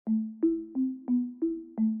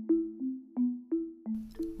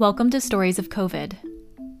Welcome to Stories of COVID,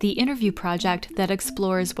 the interview project that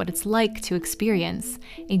explores what it's like to experience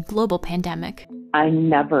a global pandemic. I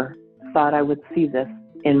never thought I would see this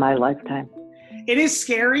in my lifetime. It is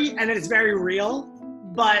scary and it is very real,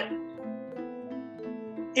 but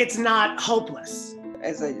it's not hopeless.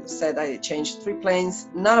 As I said, I changed 3 planes.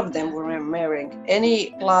 None of them were wearing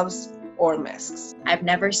any gloves or masks. I've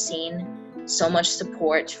never seen so much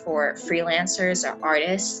support for freelancers or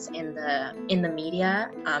artists in the media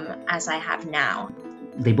as I have now.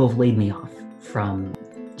 They both laid me off from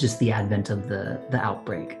just the advent of the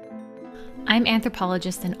outbreak. I'm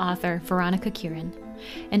anthropologist and author Veronica Kieran,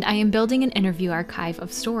 and I am building an interview archive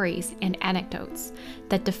of stories and anecdotes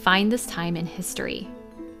that define this time in history.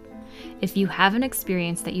 If you have an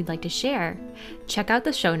experience that you'd like to share, check out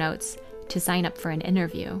the show notes to sign up for an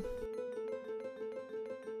interview.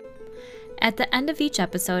 At the end of each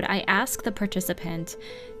episode, I ask the participant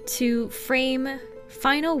to frame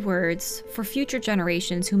final words for future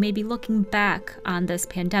generations who may be looking back on this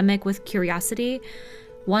pandemic with curiosity,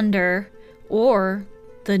 wonder, or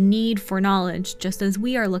the need for knowledge, just as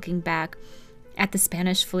we are looking back at the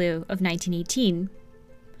Spanish flu of 1918.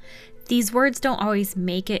 These words don't always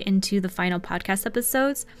make it into the final podcast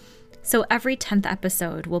episodes, so every 10th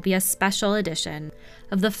episode will be a special edition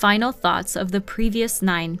of the final thoughts of the previous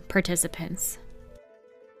 9 participants.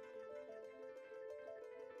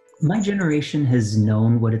 My generation has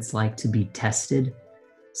known what it's like to be tested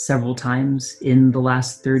several times in the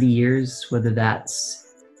last 30 years, whether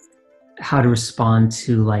that's how to respond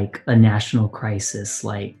to like a national crisis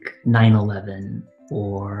like 9/11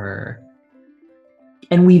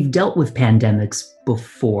 and we've dealt with pandemics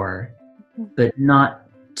before, but not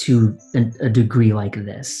to a degree like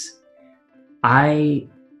this. I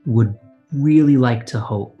would really like to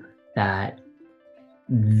hope that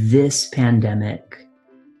this pandemic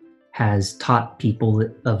has taught people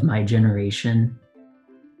of my generation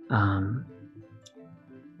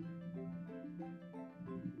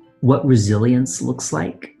what resilience looks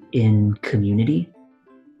like in community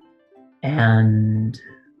and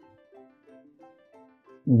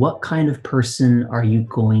what kind of person are you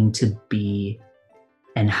going to be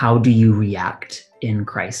and how do you react in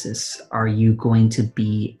crisis? Are you going to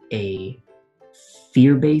be a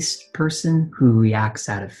fear-based person who reacts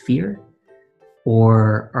out of fear?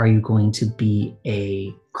 Or are you going to be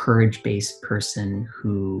a courage-based person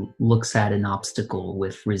who looks at an obstacle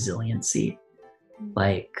with resiliency?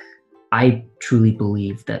 Like, I truly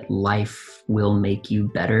believe that life will make you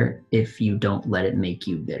better if you don't let it make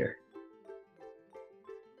you bitter.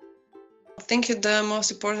 I think the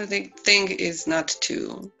most important thing is not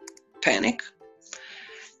to panic,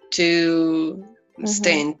 to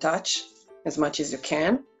stay in touch as much as you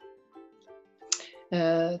can,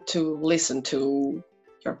 to listen to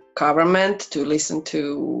your government, to listen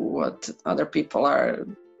to what other people are,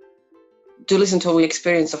 to listen to the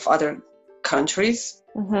experience of other countries.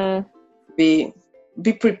 Be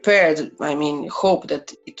prepared. I mean, hope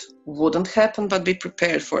that it wouldn't happen, but be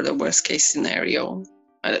prepared for the worst case scenario.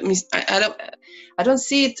 I don't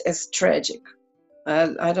see it as tragic.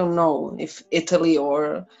 I don't know if Italy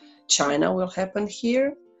or China will happen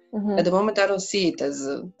here. At the moment, I don't see it as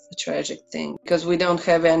a tragic thing because we don't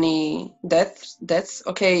have any deaths.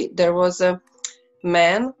 Okay, there was a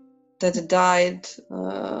man that died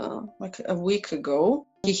like a week ago.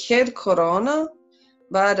 He had corona,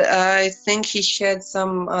 but I think he had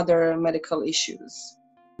some other medical issues.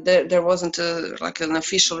 There wasn't like an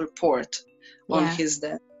official report on his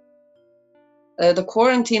death. The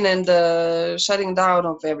quarantine and the shutting down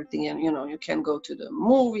of everything, and you can go to the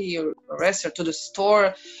movie or a restaurant, to the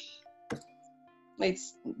store. It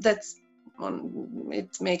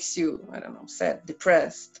makes you, I don't know, sad,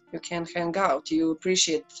 depressed. You can't hang out. You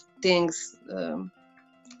appreciate things.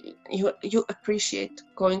 You appreciate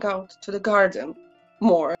going out to the garden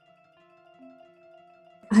more.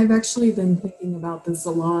 I've actually been thinking about this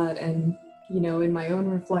a lot, and in my own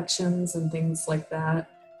reflections and things like that.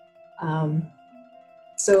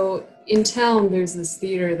 So in town, there's this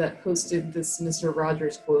theater that posted this Mr.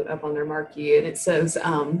 Rogers quote up on their marquee, and it says,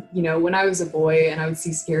 when I was a boy and I would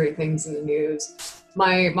see scary things in the news,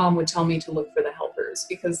 my mom would tell me to look for the helpers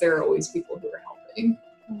because there are always people who are helping.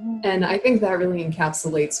 And I think that really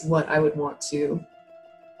encapsulates what I would want to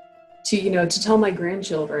tell my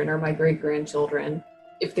grandchildren or my great-grandchildren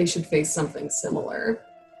if they should face something similar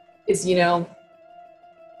is,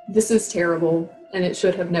 this is terrible and it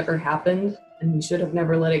should have never happened. And we should have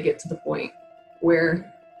never let it get to the point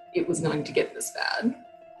where it was going to get this bad.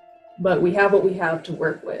 But we have what we have to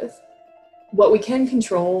work with. What we can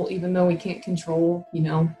control, even though we can't control,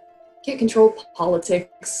 can't control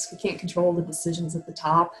politics, we can't control the decisions at the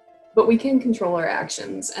top, but we can control our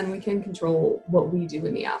actions, and we can control what we do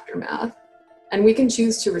in the aftermath. And we can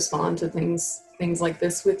choose to respond to things like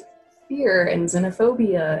this with fear and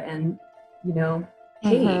xenophobia and,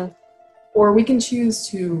 hate. Or we can choose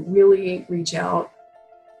to really reach out,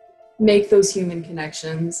 make those human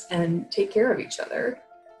connections, and take care of each other.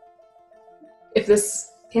 If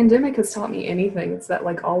this pandemic has taught me anything, it's that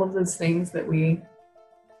like all of those things that we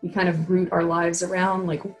kind of root our lives around,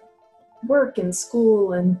 like work and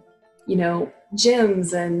school and,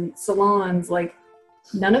 gyms and salons, like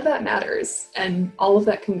none of that matters, and all of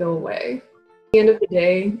that can go away. At the end of the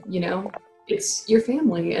day, it's your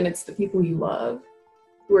family and it's the people you love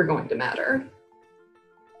who are going to matter.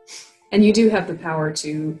 And you do have the power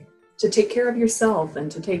to take care of yourself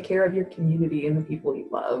and to take care of your community and the people you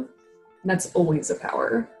love. And that's always a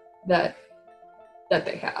power that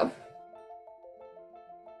they have.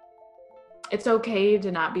 It's okay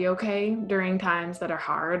to not be okay during times that are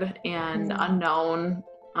hard and unknown.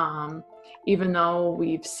 Even though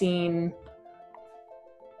we've seen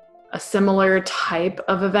a similar type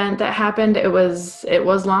of event that happened, it was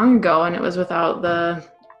long ago, and it was without the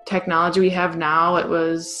technology we have now.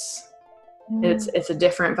 It's a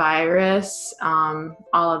different virus, all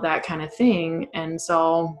of that kind of thing. And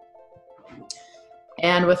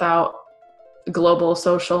without global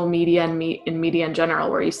social media and media in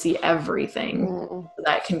general, where you see everything,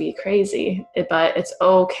 that can be crazy. But it's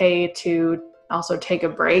okay to also take a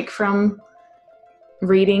break from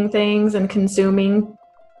reading things and consuming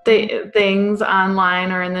things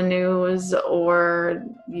online or in the news, or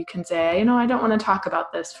you can say, I don't want to talk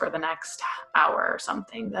about this for the next hour or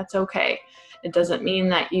something. That's okay. It doesn't mean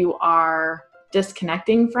that you are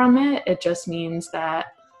disconnecting from it. It just means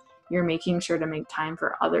that you're making sure to make time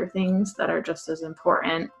for other things that are just as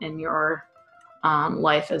important in your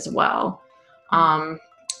life as well.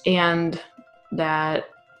 And that,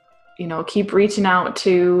 keep reaching out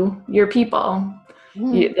to your people.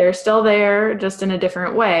 They're still there, just in a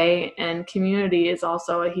different way. And community is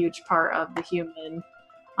also a huge part of the human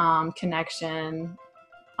connection,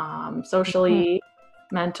 socially,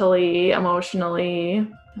 mentally, emotionally,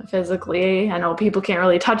 physically. I know people can't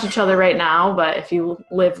really touch each other right now, but if you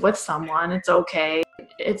live with someone, it's okay.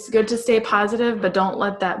 It's good to stay positive, but don't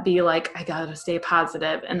let that be like, I gotta stay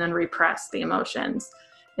positive and then repress the emotions.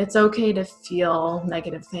 It's okay to feel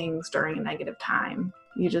negative things during a negative time.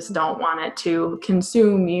 You just don't want it to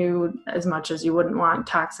consume you as much as you wouldn't want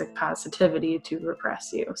toxic positivity to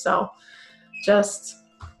repress you. So just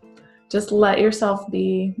let yourself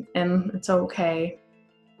be, and it's okay.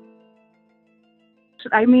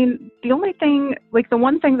 I mean, the only thing, like the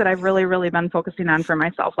one thing that I've really, really been focusing on for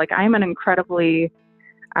myself, like I'm an incredibly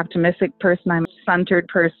optimistic person. I'm a centered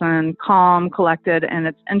person, calm, collected. And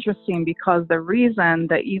it's interesting because the reason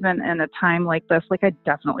that even in a time like this, like I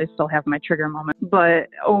definitely still have my trigger moments, but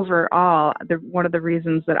overall, one of the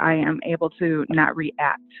reasons that I am able to not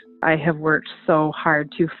react, I have worked so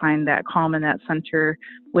hard to find that calm and that center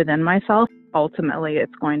within myself. Ultimately,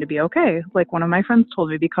 it's going to be okay. Like one of my friends told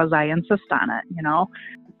me, because I insist on it,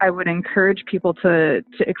 I would encourage people to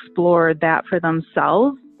explore that for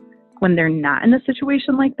themselves when they're not in a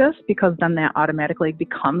situation like this, because then that automatically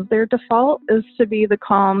becomes their default, is to be the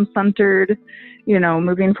calm, centered,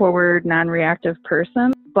 moving forward, non-reactive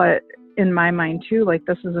person. But in my mind too, like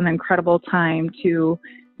this is an incredible time to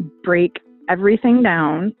break everything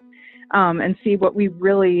down and see what we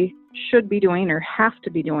really should be doing or have to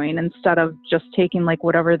be doing, instead of just taking like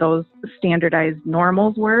whatever those standardized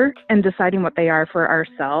normals were and deciding what they are for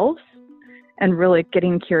ourselves, and really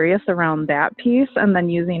getting curious around that piece, and then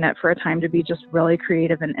using it for a time to be just really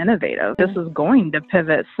creative and innovative. This is going to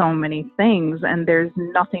pivot so many things, and there's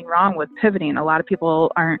nothing wrong with pivoting. A lot of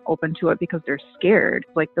people aren't open to it because they're scared.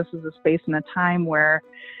 Like this is a space and a time where,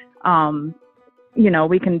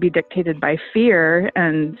 we can be dictated by fear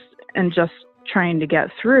and just trying to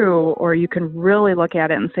get through, or you can really look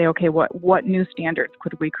at it and say, okay, what new standards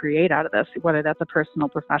could we create out of this, whether that's a personal,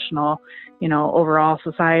 professional, overall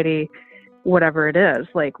society, whatever it is.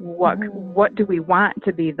 Like what do we want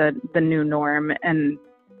to be the new norm, and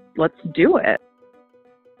let's do it.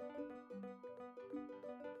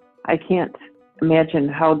 I can't imagine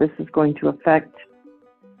how this is going to affect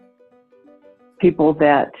people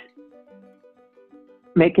that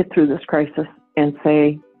make it through this crisis and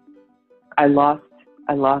say, I lost.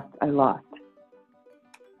 I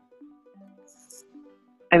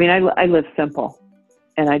mean, I live simple,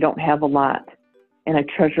 and I don't have a lot, and I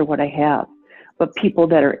treasure what I have. But people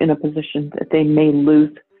that are in a position that they may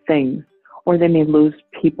lose things, or they may lose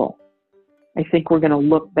people, I think we're going to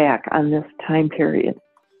look back on this time period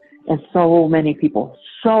And so many people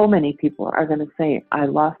are going to say, I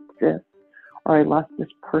lost this, or I lost this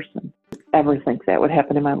person. Ever think that would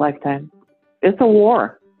happen in my lifetime? It's a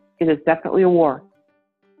war. It is definitely a war.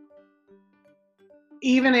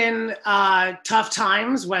 Even in tough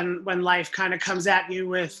times when life kind of comes at you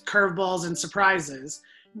with curveballs and surprises,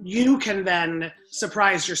 you can then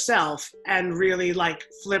surprise yourself and really like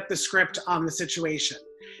flip the script on the situation.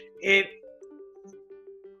 It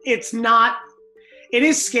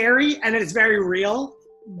is scary and it's very real,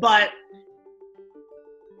 but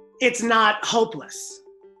it's not hopeless.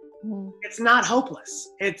 It's not hopeless.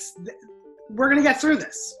 We're going to get through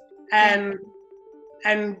this. And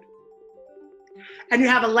you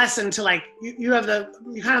have a lesson to like, you kind of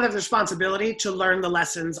have the responsibility to learn the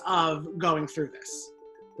lessons of going through this,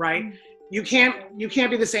 right? You can't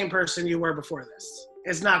be the same person you were before this.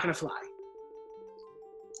 It's not going to fly.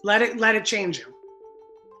 Let it change you.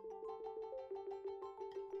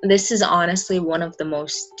 This is honestly one of the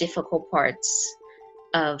most difficult parts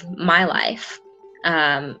of my life.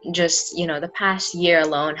 Just, the past year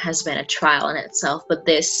alone has been a trial in itself, but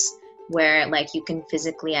this, where like you can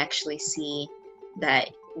physically actually see that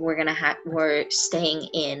we're staying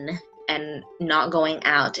in and not going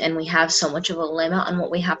out, and we have so much of a limit on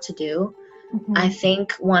what we have to do. Mm-hmm. I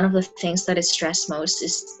think one of the things that is stressed most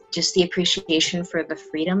is just the appreciation for the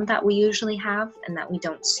freedom that we usually have and that we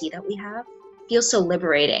don't see that we have. It feels so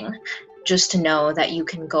liberating just to know that you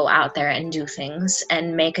can go out there and do things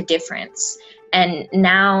and make a difference. And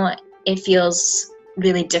now it feels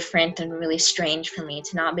really different and really strange for me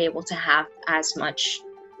to not be able to have as much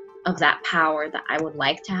of that power that I would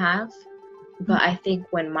like to have. But I think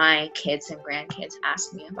when my kids and grandkids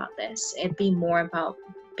ask me about this, it'd be more about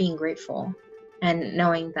being grateful and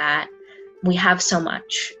knowing that we have so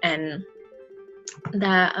much, and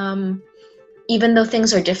that even though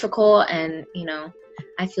things are difficult and,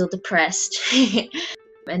 I feel depressed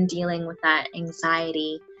and dealing with that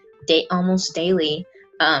anxiety almost daily,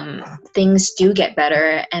 things do get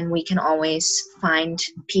better, and we can always find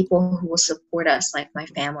people who will support us, like my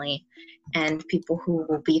family, and people who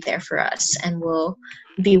will be there for us and will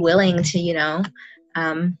be willing to,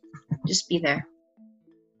 just be there.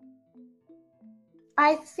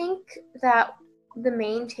 I think that the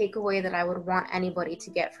main takeaway that I would want anybody to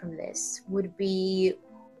get from this would be,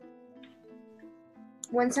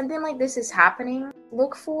 when something like this is happening,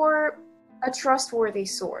 look for a trustworthy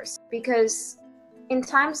source, because in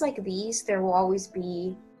times like these, there will always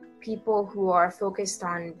be people who are focused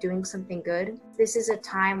on doing something good. This is a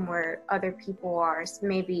time where other people are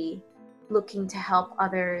maybe looking to help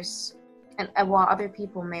others, and while other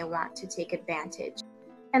people may want to take advantage.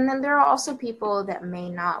 And then there are also people that may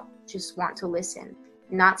not just want to listen,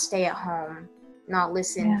 not stay at home, not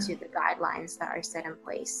listen to the guidelines that are set in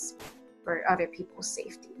place for other people's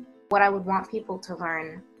safety. What I would want people to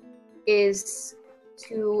learn is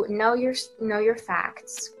to know your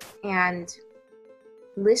facts and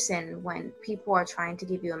listen when people are trying to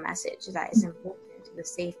give you a message that is important to the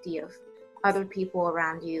safety of other people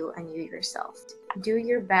around you and you yourself. Do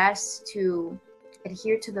your best to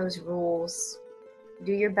adhere to those rules.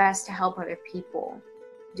 Do your best to help other people.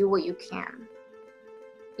 Do what you can.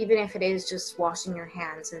 Even if it is just washing your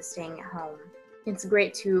hands and staying at home. It's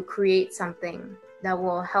great to create something that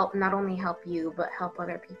will not only help you, but help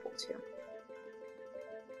other people too.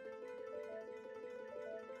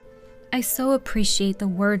 I so appreciate the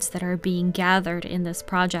words that are being gathered in this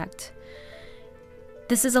project.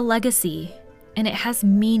 This is a legacy, and it has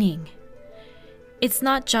meaning. It's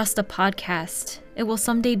not just a podcast. It will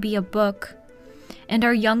someday be a book, and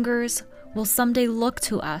our youngers will someday look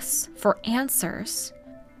to us for answers,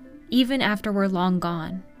 even after we're long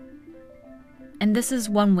gone. And this is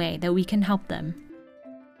one way that we can help them.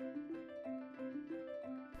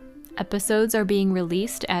 Episodes are being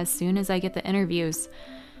released as soon as I get the interviews.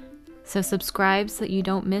 So subscribe so that you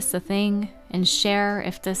don't miss a thing, and share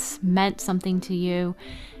if this meant something to you,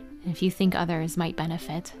 and if you think others might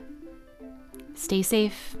benefit. Stay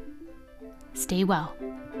safe. Stay well.